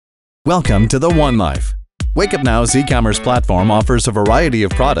Welcome to the One Life. WakeUpNow's e-commerce platform offers a variety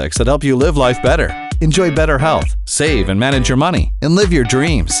of products that help you live life better, enjoy better health, save and manage your money, and live your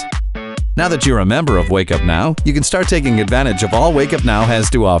dreams. Now that you're a member of WakeUpNow, you can start taking advantage of all WakeUpNow has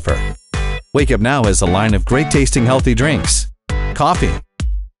to offer. WakeUpNow has a line of great-tasting healthy drinks, coffee,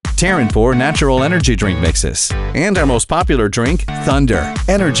 Terran 4 natural energy drink mixes, and our most popular drink, Thunder,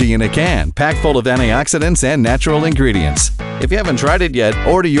 energy in a can, packed full of antioxidants and natural ingredients. If you haven't tried it yet,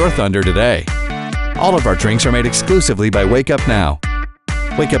 order your Thunder today. All of our drinks are made exclusively by WakeUpNow.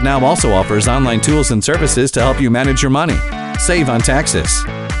 WakeUpNow also offers online tools and services to help you manage your money, save on taxes,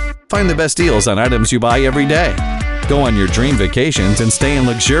 find the best deals on items you buy every day, go on your dream vacations and stay in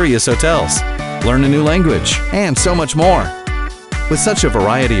luxurious hotels, learn a new language, and so much more. With such a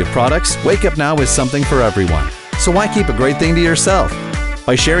variety of products, WakeUpNow is something for everyone. So why keep a great thing to yourself?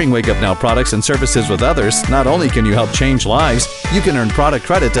 By sharing WakeUpNow products and services with others, not only can you help change lives, you can earn product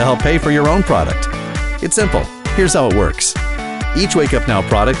credit to help pay for your own product. It's simple. Here's how it works. Each WakeUpNow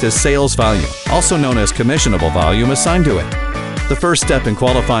product has sales volume, also known as commissionable volume, assigned to it. The first step in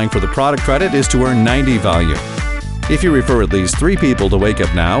qualifying for the product credit is to earn 90 volume. If you refer at least 3 people to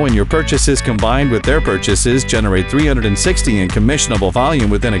WakeUpNow and your purchases combined with their purchases generate 360 in commissionable volume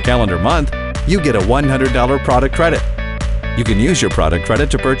within a calendar month, you get a $100 product credit. You can use your product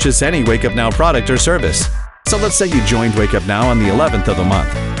credit to purchase any WakeUpNow product or service. So let's say you joined WakeUpNow on the 11th of the month.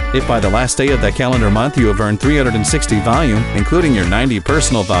 If by the last day of that calendar month you have earned 360 volume, including your 90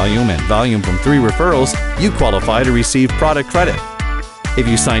 personal volume and volume from 3 referrals, you qualify to receive product credit. If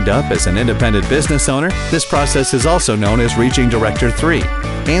you signed up as an independent business owner, this process is also known as reaching Director 3,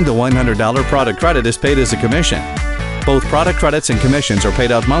 and the $100 product credit is paid as a commission. Both product credits and commissions are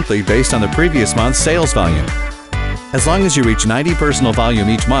paid out monthly based on the previous month's sales volume. As long as you reach 90 personal volume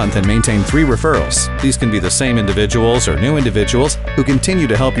each month and maintain 3 referrals, these can be the same individuals or new individuals who continue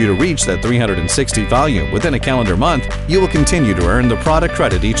to help you to reach that 360 volume within a calendar month, you will continue to earn the product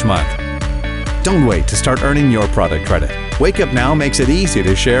credit each month. Don't wait to start earning your product credit. WakeUpNow makes it easy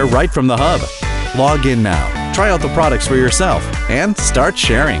to share right from the hub. Log in now, try out the products for yourself, and start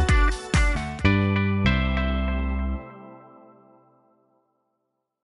sharing.